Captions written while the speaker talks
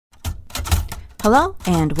Hello,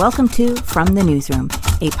 and welcome to From the Newsroom,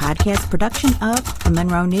 a podcast production of the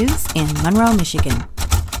Monroe News in Monroe, Michigan.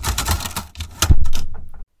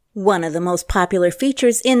 One of the most popular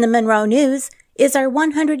features in the Monroe News is our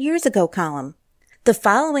 100 Years Ago column. The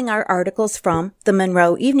following are articles from the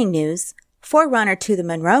Monroe Evening News, forerunner to the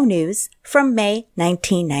Monroe News, from May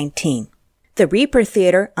 1919. The Reaper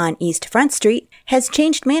Theater on East Front Street has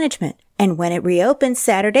changed management, and when it reopens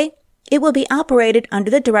Saturday, it will be operated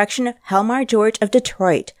under the direction of Helmar George of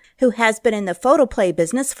Detroit, who has been in the photoplay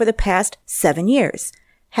business for the past 7 years,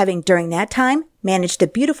 having during that time managed the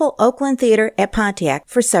beautiful Oakland Theater at Pontiac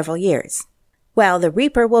for several years. While the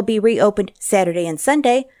Reaper will be reopened Saturday and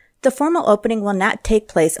Sunday, the formal opening will not take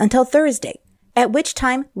place until Thursday, at which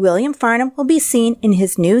time William Farnham will be seen in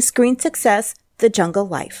his new screen success, The Jungle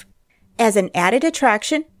Life. As an added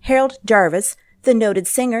attraction, Harold Jarvis, the noted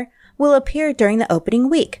singer, will appear during the opening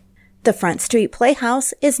week. The Front Street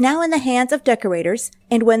Playhouse is now in the hands of decorators,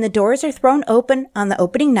 and when the doors are thrown open on the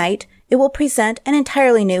opening night, it will present an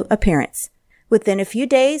entirely new appearance. Within a few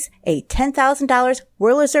days, a $10,000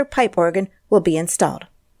 Wurlitzer pipe organ will be installed.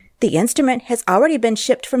 The instrument has already been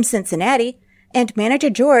shipped from Cincinnati, and Manager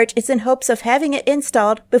George is in hopes of having it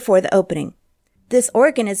installed before the opening. This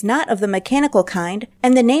organ is not of the mechanical kind,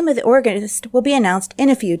 and the name of the organist will be announced in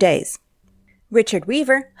a few days. Richard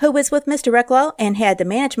Weaver, who was with Mr. Recklow and had the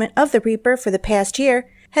management of the Reaper for the past year,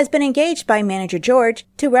 has been engaged by Manager George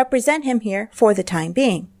to represent him here for the time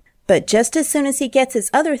being. But just as soon as he gets his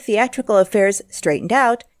other theatrical affairs straightened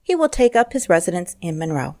out, he will take up his residence in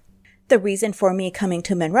Monroe. The reason for me coming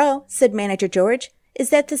to Monroe, said Manager George, is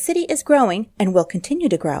that the city is growing and will continue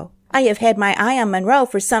to grow. I have had my eye on Monroe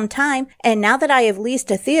for some time, and now that I have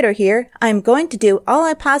leased a theater here, I am going to do all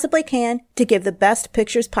I possibly can to give the best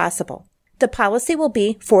pictures possible. The policy will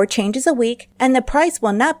be 4 changes a week, and the price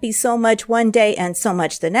will not be so much one day and so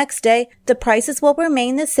much the next day. The prices will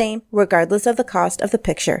remain the same regardless of the cost of the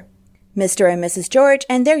picture. Mr. and Mrs. George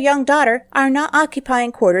and their young daughter are now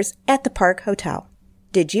occupying quarters at the Park Hotel.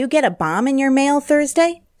 Did you get a bomb in your mail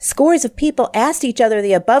Thursday? Scores of people asked each other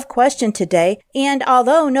the above question today, and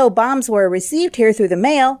although no bombs were received here through the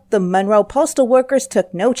mail, the Monroe postal workers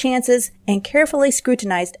took no chances and carefully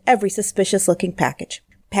scrutinized every suspicious-looking package.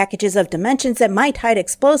 Packages of dimensions that might hide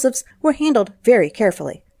explosives were handled very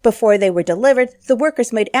carefully. Before they were delivered, the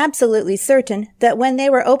workers made absolutely certain that when they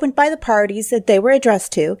were opened by the parties that they were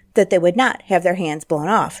addressed to, that they would not have their hands blown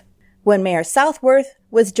off. When Mayor Southworth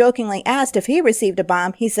was jokingly asked if he received a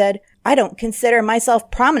bomb, he said, "I don't consider myself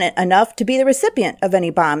prominent enough to be the recipient of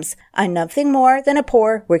any bombs. I'm nothing more than a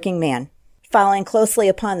poor working man." Following closely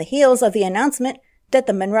upon the heels of the announcement that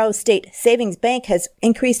the Monroe State Savings Bank has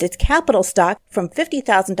increased its capital stock from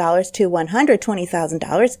 $50,000 to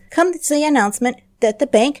 $120,000, comes the announcement that the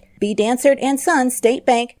bank, B. Dansard & Sons State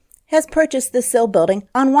Bank, has purchased the Sill Building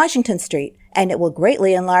on Washington Street, and it will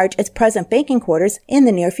greatly enlarge its present banking quarters in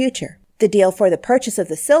the near future. The deal for the purchase of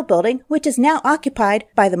the Sill Building, which is now occupied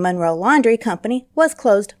by the Monroe Laundry Company, was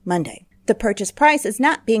closed Monday. The purchase price is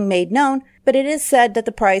not being made known, but it is said that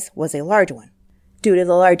the price was a large one. Due to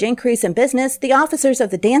the large increase in business, the officers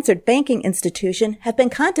of the Dansard Banking Institution have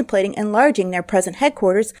been contemplating enlarging their present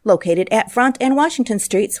headquarters located at Front and Washington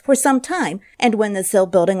Streets for some time, and when the Sill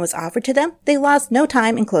Building was offered to them, they lost no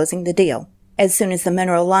time in closing the deal. As soon as the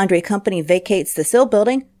Monroe Laundry Company vacates the Sill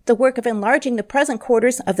Building, the work of enlarging the present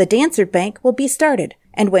quarters of the Dansard Bank will be started,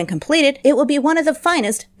 and when completed, it will be one of the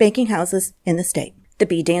finest banking houses in the state. The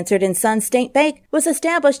B. Dansard & Sons State Bank was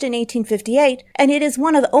established in 1858, and it is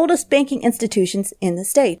one of the oldest banking institutions in the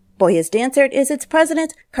state. Boyes Dansard is its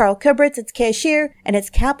president, Carl Kibritz its cashier, and its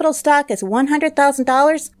capital stock is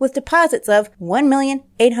 $100,000 with deposits of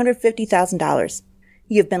 $1,850,000.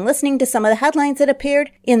 You've been listening to some of the headlines that appeared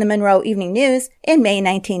in the Monroe Evening News in May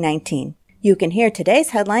 1919. You can hear today's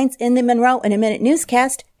headlines in the Monroe in a Minute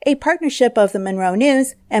newscast, a partnership of the Monroe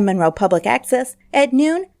News and Monroe Public Access, at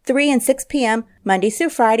noon, 3 and 6 p.m., Mondays through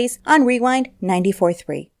Fridays on Rewind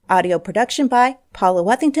 94.3. Audio production by Paula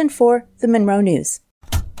Wethington for the Monroe News.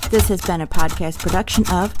 This has been a podcast production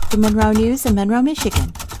of the Monroe News in Monroe,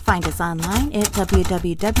 Michigan. Find us online at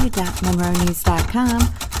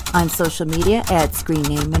www.monroenews.com, on social media at screen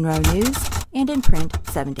name Monroe News, and in print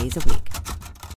 7 days a week.